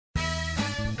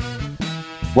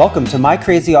Welcome to My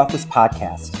Crazy Office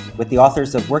podcast with the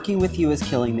authors of Working With You Is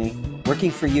Killing Me,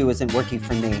 Working For You Isn't Working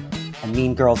For Me, and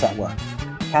Mean Girls at Work.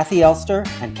 Kathy Elster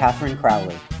and Catherine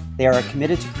Crowley. They are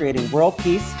committed to creating world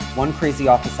peace, one crazy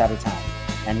office at a time.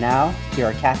 And now, here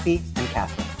are Kathy and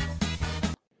Catherine.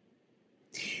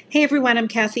 Hey everyone, I'm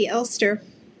Kathy Elster.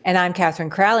 And I'm Catherine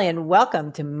Crowley, and welcome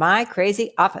to My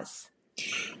Crazy Office.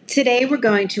 Today we're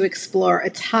going to explore a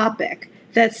topic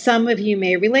that some of you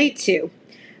may relate to,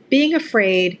 being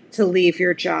afraid to leave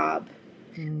your job.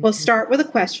 We'll start with a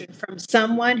question from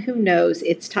someone who knows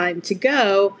it's time to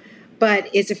go,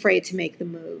 but is afraid to make the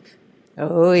move.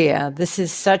 Oh, yeah. This is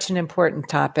such an important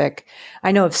topic.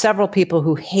 I know of several people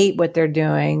who hate what they're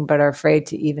doing, but are afraid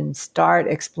to even start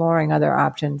exploring other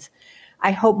options.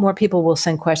 I hope more people will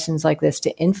send questions like this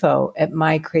to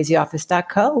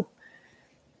info@mycrazyoffice.co.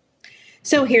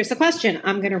 So here's the question.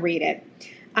 I'm going to read it.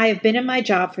 I have been in my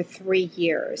job for 3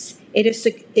 years. It is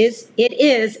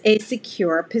a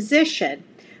secure position,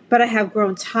 but I have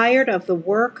grown tired of the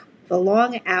work, the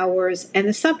long hours, and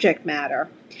the subject matter.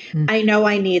 I know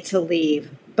I need to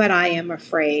leave, but I am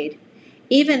afraid.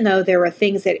 Even though there are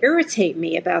things that irritate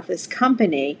me about this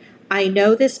company, I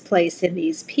know this place and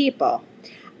these people.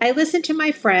 I listen to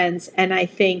my friends, and I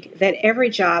think that every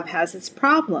job has its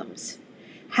problems.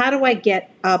 How do I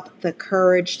get up the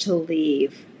courage to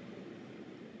leave?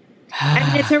 I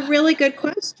mean, it's a really good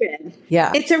question.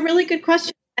 Yeah. It's a really good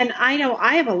question. And I know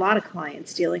I have a lot of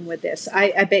clients dealing with this.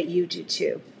 I bet you do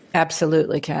too.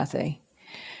 Absolutely, Kathy.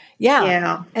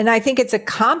 Yeah. And I think it's a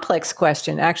complex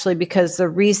question, actually, because the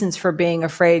reasons for being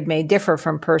afraid may differ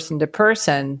from person to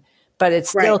person, but it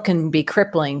still can be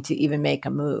crippling to even make a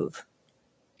move.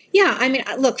 Yeah, I mean,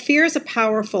 look, fear is a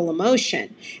powerful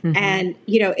emotion. And,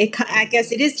 I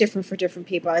guess it is different for different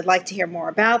people. I'd like to hear more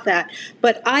about that.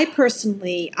 But I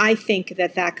think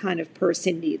that kind of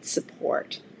person needs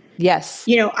support. Yes.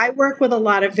 I work with a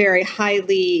lot of very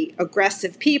highly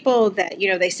aggressive people that,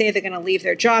 they say they're going to leave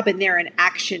their job and they're in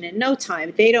action in no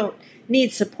time. They don't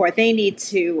need support. They need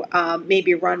to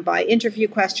maybe run by interview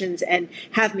questions and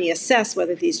have me assess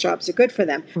whether these jobs are good for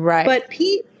them. Right.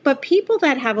 But people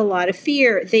that have a lot of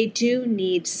fear, they do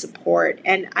need support.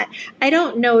 And I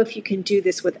don't know if you can do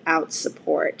this without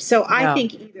support. So I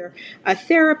think either a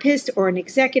therapist or an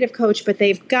executive coach, but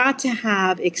they've got to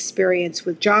have experience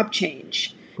with job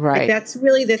change. Right. Like that's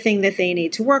really the thing that they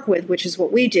need to work with, which is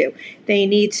what we do. They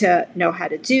need to know how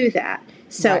to do that.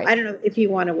 So I don't know if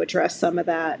you want to address some of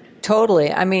that.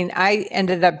 Totally. I mean, I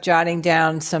ended up jotting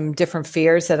down some different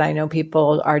fears that I know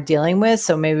people are dealing with.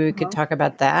 So maybe we could talk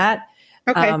about that.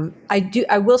 Okay.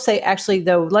 I will say, actually,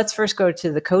 though, let's first go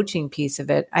to the coaching piece of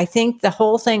it. I think the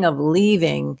whole thing of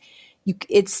leaving, you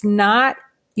cannot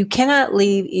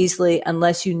leave easily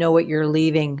unless you know what you're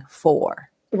leaving for.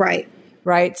 Right.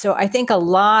 Right. So I think a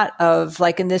lot of,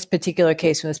 like in this particular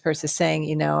case, when this person is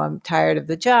saying, I'm tired of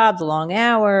the job, the long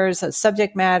hours, the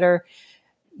subject matter,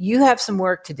 you have some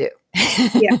work to do.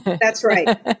 Yeah, that's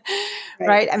right.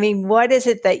 Right. I mean, what is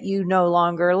it that you no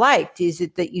longer like? Is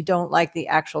it that you don't like the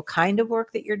actual kind of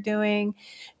work that you're doing?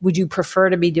 Would you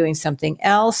prefer to be doing something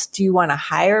else? Do you want a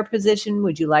higher position?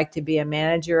 Would you like to be a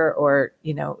manager or,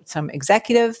 some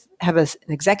executive, have an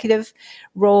executive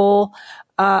role?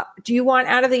 Do you want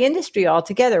out of the industry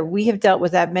altogether? We have dealt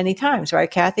with that many times, right,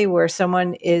 Kathy, where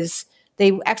someone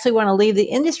they actually want to leave the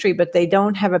industry, but they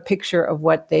don't have a picture of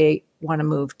what they want to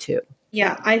move to.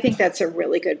 Yeah, I think that's a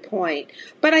really good point.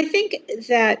 But I think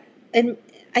that, and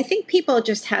I think people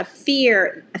just have a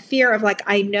fear of like,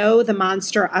 I know the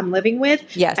monster I'm living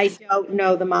with. Yes. I don't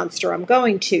know the monster I'm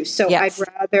going to. So yes. I'd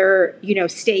rather,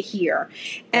 stay here.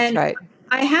 And that's right.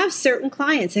 I have certain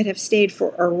clients that have stayed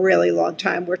for a really long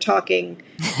time. We're talking,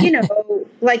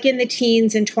 like in the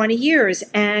teens and 20 years.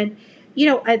 And,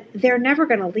 they're never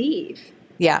going to leave.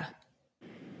 Yeah.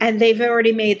 And they've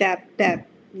already made that their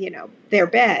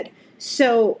bed.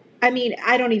 So, I mean,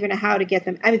 I don't even know how to get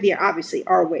them. I mean, there obviously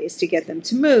are ways to get them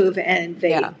to move, and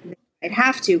they might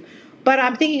have to. But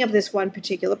I'm thinking of this one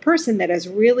particular person that has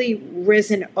really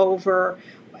risen over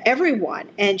everyone,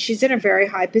 and she's in a very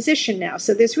high position now.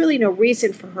 So there's really no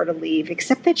reason for her to leave,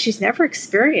 except that she's never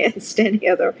experienced any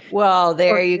other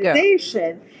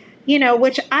organization. You go.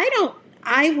 Which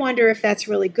I wonder if that's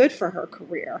really good for her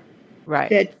career. Right.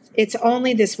 That it's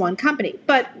only this one company.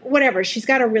 But whatever, she's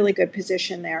got a really good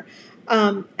position there.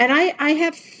 And I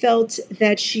have felt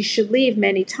that she should leave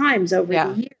many times over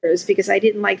the years because I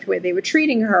didn't like the way they were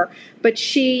treating her, but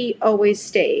she always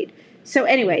stayed. So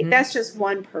anyway, that's just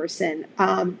one person.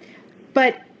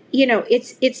 But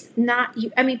it's not.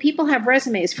 I mean, people have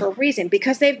resumes for a reason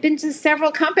because they've been to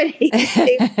several companies.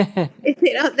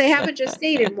 They haven't just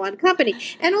stayed in one company.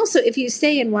 And also, if you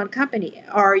stay in one company,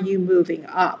 are you moving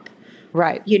up?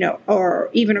 Right. Or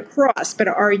even across, but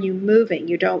are you moving?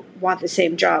 You don't want the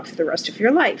same job for the rest of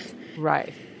your life.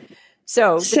 Right.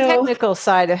 So the technical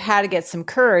side of how to get some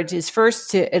courage is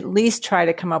first to at least try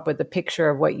to come up with a picture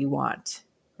of what you want,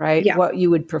 right? Yeah. What you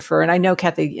would prefer. And I know,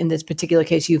 Kathy, in this particular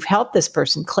case, you've helped this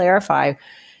person clarify,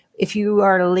 if you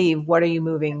are to leave, what are you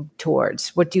moving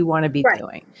towards? What do you want to be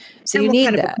doing? So and you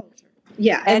need that.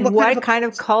 Yeah. And what kind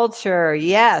of culture?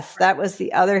 Yes, that was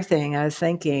the other thing I was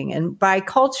thinking. And by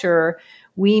culture,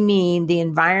 we mean the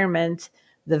environment,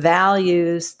 the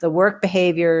values, the work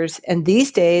behaviors. And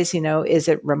these days, is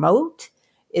it remote?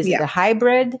 Is it a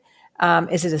hybrid?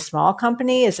 Is it a small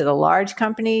company? Is it a large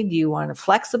company? Do you want a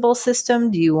flexible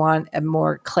system? Do you want a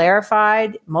more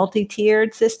clarified,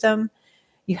 multi-tiered system?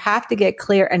 You have to get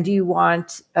clear. And do you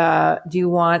want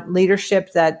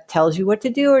leadership that tells you what to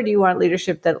do, or do you want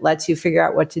leadership that lets you figure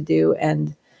out what to do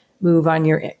and move on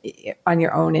your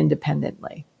own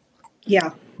independently?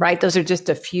 Yeah. Right. Those are just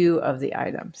a few of the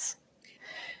items.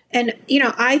 And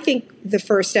I think the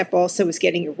first step also is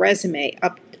getting your resume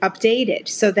updated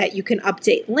so that you can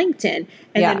update LinkedIn.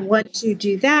 And then once you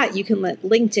do that, you can let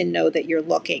LinkedIn know that you're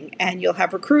looking, and you'll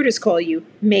have recruiters call you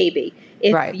maybe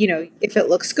if if it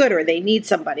looks good or they need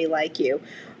somebody like you.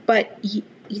 But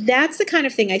that's the kind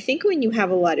of thing, I think, when you have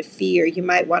a lot of fear, you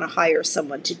might want to hire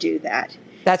someone to do that.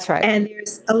 That's right. And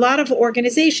there's a lot of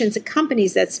organizations and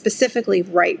companies that specifically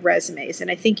write resumes, and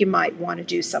I think you might want to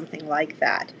do something like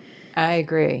that. I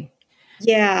agree.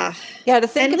 Yeah. Yeah, to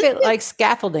think of it like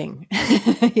scaffolding.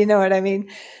 You know what I mean?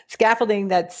 Scaffolding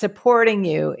that's supporting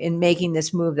you in making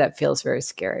this move that feels very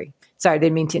scary. Sorry, I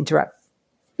didn't mean to interrupt.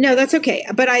 No, that's okay.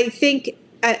 But I think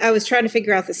I was trying to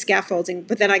figure out the scaffolding,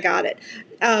 but then I got it.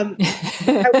 I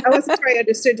wasn't sure I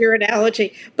understood your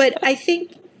analogy. But I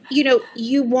think,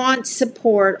 you want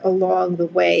support along the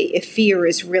way if fear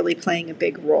is really playing a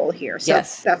big role here. So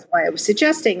that's why I was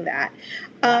suggesting that.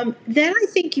 Then I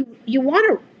think you want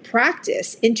to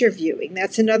practice interviewing.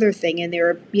 That's another thing. And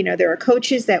there are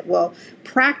coaches that will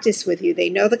practice with you. They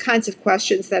know the kinds of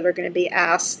questions that are going to be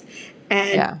asked.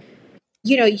 And,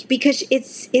 because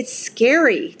it's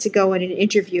scary to go in an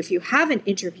interview. If you haven't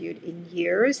interviewed in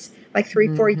years, like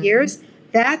 3-4 years,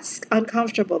 that's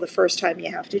uncomfortable the first time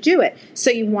you have to do it. So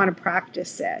you want to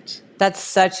practice it. That's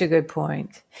such a good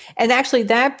point. And actually,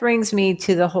 that brings me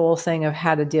to the whole thing of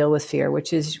how to deal with fear,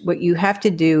 which is what you have to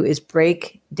do is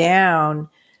break down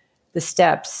the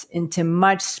steps into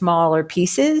much smaller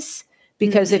pieces.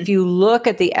 Because if you look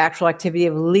at the actual activity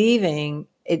of leaving,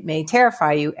 it may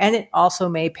terrify you, and it also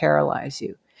may paralyze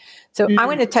you. So I'm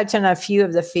going to touch on a few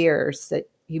of the fears that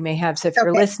you may have. So if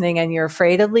you're listening and you're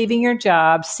afraid of leaving your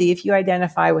job, see if you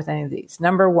identify with any of these.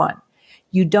 Number one,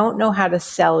 you don't know how to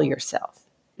sell yourself.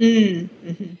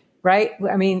 Right?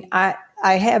 I mean, I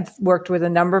have worked with a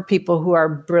number of people who are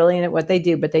brilliant at what they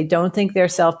do, but they don't think they're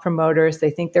self-promoters. They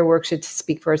think their work should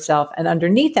speak for itself. And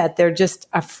underneath that, they're just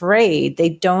afraid. They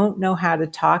don't know how to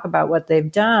talk about what they've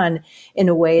done in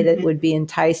a way that would be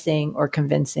enticing or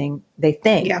convincing, they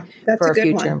think, for a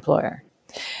future employer.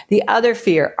 The other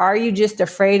fear, are you just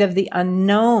afraid of the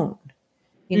unknown?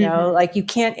 Like you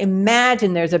can't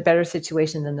imagine there's a better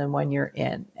situation than the one you're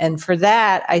in. And for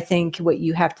that, I think what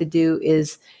you have to do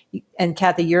is, and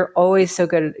Kathy, you're always so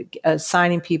good at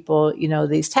assigning people,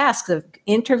 these tasks of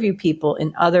interview people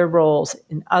in other roles,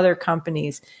 in other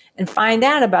companies, and find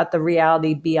out about the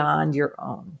reality beyond your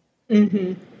own.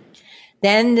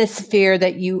 Then this fear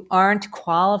that you aren't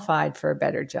qualified for a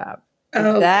better job.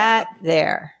 Right?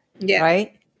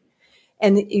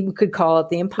 And you could call it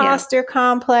the imposter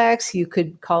complex. You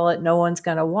could call it no one's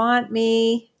going to want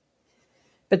me.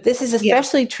 But this is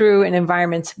especially true in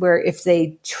environments where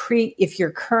if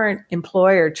your current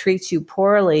employer treats you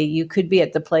poorly, you could be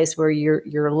at the place where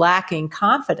you're lacking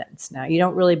confidence. Now, you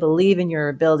don't really believe in your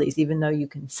abilities, even though you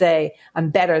can say, I'm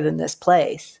better than this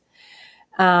place.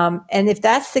 And if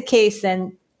that's the case,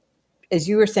 then, as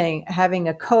you were saying, having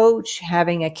a coach,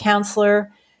 having a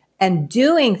counselor, and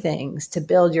doing things to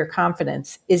build your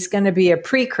confidence is going to be a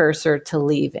precursor to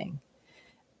leaving.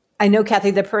 I know, Kathy,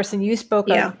 the person you spoke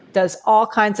of does all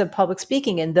kinds of public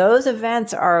speaking, and those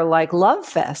events are like love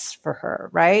fests for her,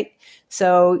 right?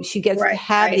 So she gets to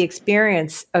have the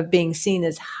experience of being seen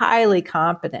as highly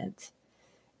competent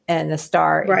and a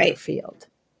star in her field.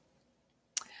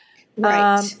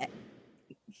 And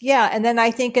then I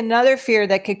think another fear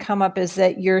that could come up is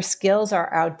that your skills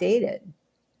are outdated.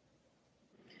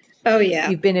 Oh, yeah.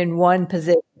 You've been in one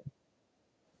position.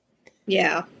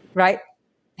 Yeah. Right?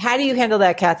 How do you handle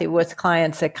that, Kathy, with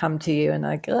clients that come to you and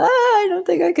like, I don't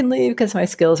think I can leave because my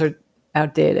skills are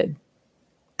outdated?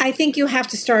 I think you have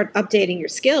to start updating your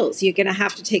skills. You're going to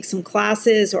have to take some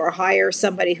classes or hire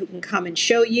somebody who can come and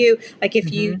show you. Like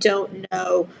if you don't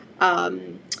know,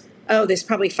 there's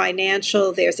probably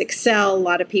financial, there's Excel. A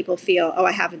lot of people feel,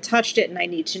 I haven't touched it and I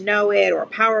need to know it, or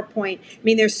PowerPoint. I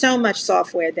mean, there's so much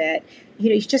software that,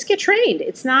 you just get trained.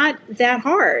 It's not that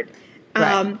hard.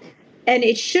 Right. And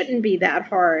it shouldn't be that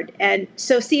hard. And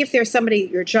so see if there's somebody at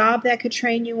your job that could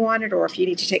train you on it, or if you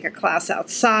need to take a class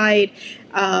outside.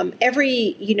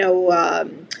 Every,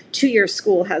 2-year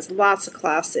school has lots of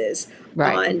classes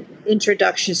on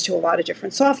introductions to a lot of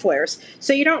different softwares.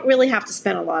 So you don't really have to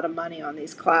spend a lot of money on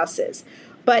these classes.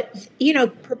 But,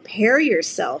 prepare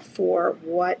yourself for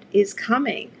what is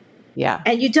coming. Yeah.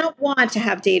 And you don't want to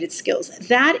have dated skills.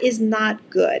 That is not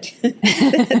good.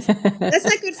 That's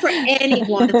not good for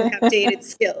anyone to have dated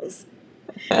skills.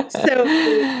 So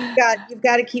you've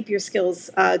got to keep your skills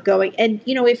going. And,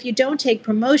 if you don't take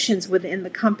promotions within the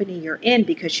company you're in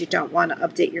because you don't want to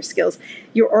update your skills,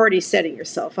 you're already setting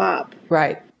yourself up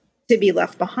to be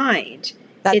left behind.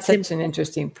 That's such an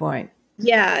interesting point.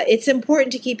 Yeah, it's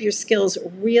important to keep your skills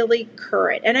really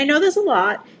current. And I know there's a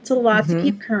lot. It's a lot to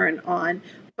keep current on.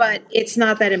 But it's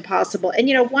not that impossible. And,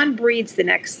 one breeds the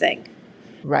next thing.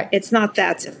 Right. It's not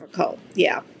that difficult.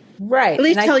 Yeah. Right. At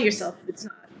least tell yourself it's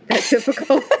not that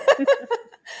difficult.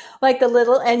 Like the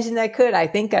little engine that could. I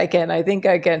think I can.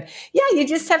 Yeah, you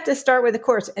just have to start with a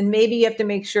course. And maybe you have to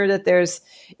make sure that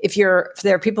if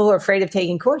there are people who are afraid of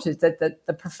taking courses, that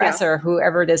the professor,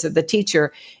 whoever it is, or the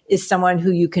teacher is someone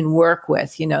who you can work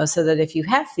with, so that if you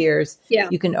have fears,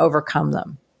 you can overcome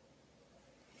them.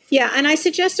 Yeah, and I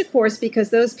suggest a course because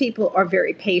those people are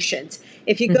very patient.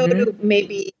 If you go to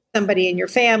maybe somebody in your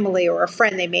family or a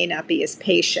friend, they may not be as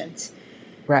patient.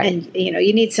 Right. And,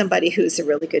 you need somebody who's a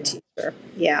really good teacher.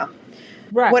 Yeah.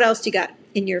 Right. What else do you got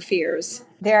in your fears?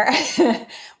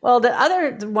 Well, the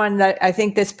other one that I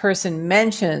think this person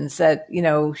mentions that,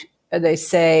 they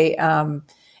say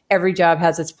every job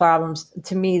has its problems.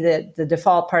 To me, the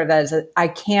default part of that is that I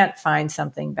can't find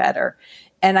something better.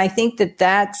 And I think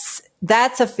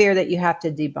that's a fear that you have to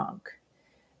debunk.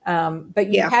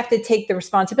 But you have to take the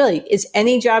responsibility. Is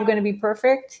any job going to be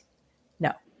perfect?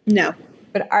 No.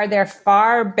 But are there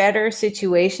far better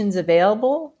situations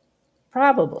available?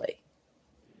 Probably.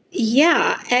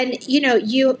 Yeah. And,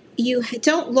 you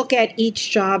don't look at each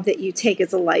job that you take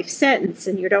as a life sentence,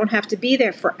 and you don't have to be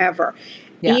there forever.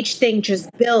 Yeah. Each thing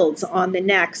just builds on the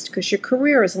next because your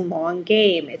career is a long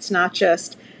game. It's not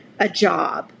just a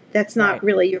job. That's not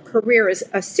really your career, is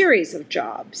a series of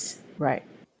jobs. Right.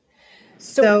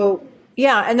 So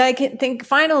yeah. And I can think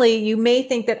finally, you may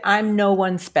think that I'm no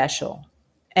one special.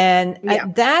 And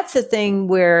that's a thing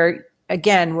where,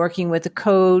 again, working with a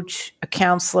coach, a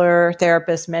counselor,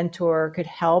 therapist, mentor could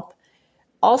help.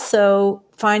 Also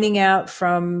finding out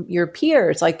from your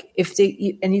peers, like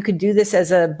and you could do this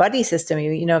as a buddy system.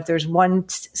 If there's one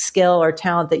skill or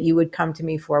talent that you would come to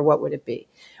me for, what would it be?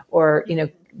 Or,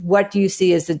 what do you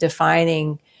see as the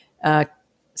defining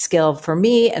skill for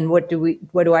me, and what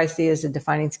do I see as a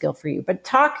defining skill for you? But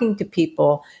talking to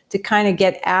people to kind of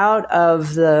get out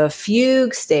of the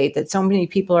fugue state that so many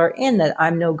people are in, that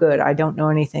I'm no good, I don't know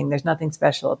anything, there's nothing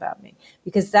special about me,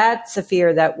 because that's a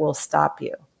fear that will stop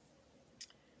you.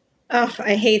 Oh,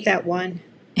 I hate that one.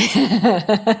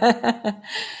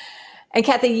 And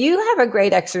Kathy, you have a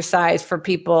great exercise for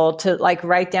people to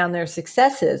write down their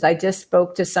successes. I just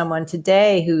spoke to someone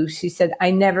today she said,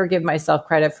 I never give myself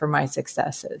credit for my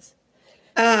successes.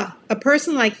 A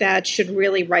person like that should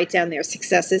really write down their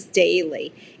successes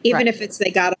daily, even if it's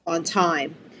they got up on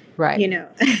time. Right.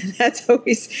 That's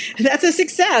a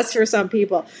success for some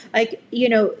people.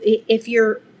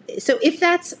 If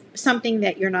that's something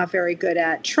that you're not very good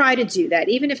at, try to do that.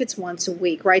 Even if it's once a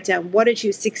week, write down, what did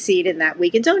you succeed in that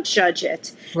week? And don't judge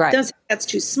it. Right. Don't say that's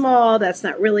too small. That's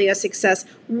not really a success.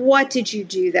 What did you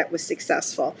do that was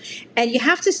successful? And you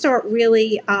have to start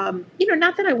really,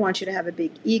 not that I want you to have a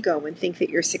big ego and think that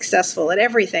you're successful at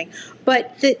everything,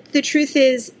 but the truth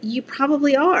is you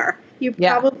probably are. You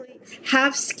probably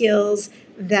have skills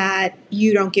that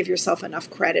you don't give yourself enough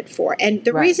credit for. And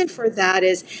the reason for that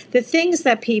is the things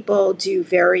that people do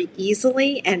very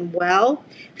easily and well,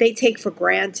 they take for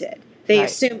granted. They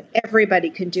assume everybody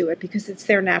can do it because it's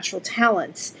their natural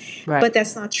talents. Right. But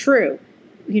that's not true.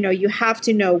 You have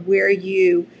to know where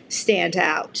you stand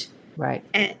out. Right.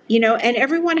 And, and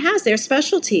everyone has their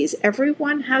specialties.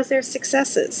 Everyone has their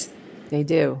successes. They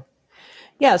do.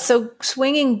 Yeah. So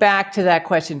swinging back to that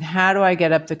question, how do I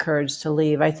get up the courage to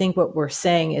leave? I think what we're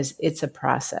saying is it's a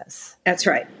process. That's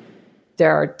right.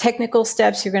 There are technical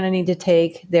steps you're going to need to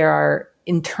take. There are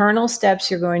internal steps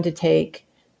you're going to take.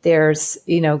 There's,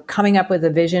 coming up with a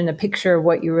vision, a picture of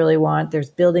what you really want. There's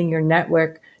building your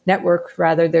network.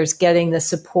 There's getting the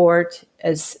support,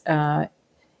 as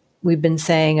we've been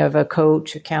saying, of a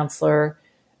coach, a counselor,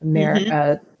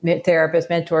 a therapist,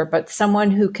 mentor, but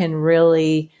someone who can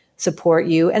really support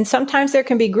you. And sometimes there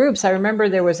can be groups. I remember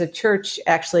there was a church,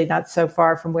 actually not so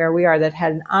far from where we are, that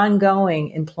had an ongoing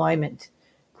employment.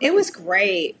 It was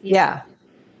great. Yeah.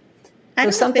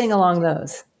 So something along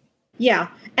those. Yeah.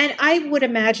 And I would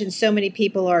imagine so many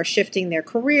people are shifting their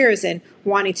careers and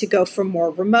wanting to go from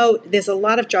more remote. There's a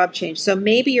lot of job change. So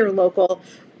maybe your local,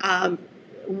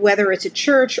 whether it's a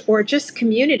church or just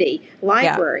community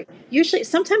library, usually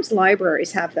sometimes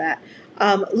libraries have that.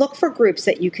 Look for groups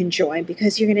that you can join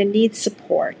because you're going to need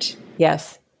support.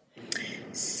 Yes.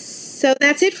 So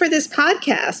that's it for this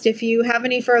podcast. If you have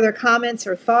any further comments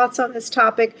or thoughts on this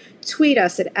topic, tweet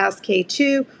us at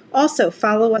AskK2. Also,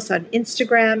 follow us on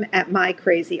Instagram at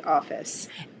MyCrazyOffice.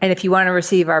 And if you want to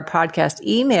receive our podcast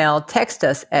email, text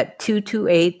us at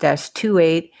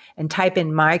 228-28 and type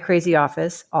in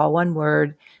MyCrazyOffice, all one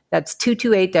word. That's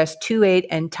 228-28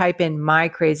 and type in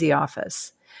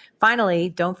MyCrazyOffice. Finally,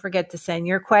 don't forget to send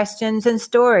your questions and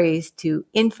stories to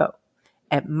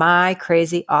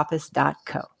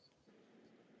info@mycrazyoffice.co.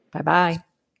 Bye-bye.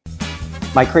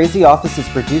 My Crazy Office is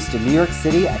produced in New York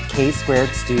City at K Squared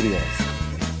Studios.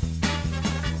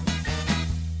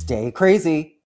 Stay crazy.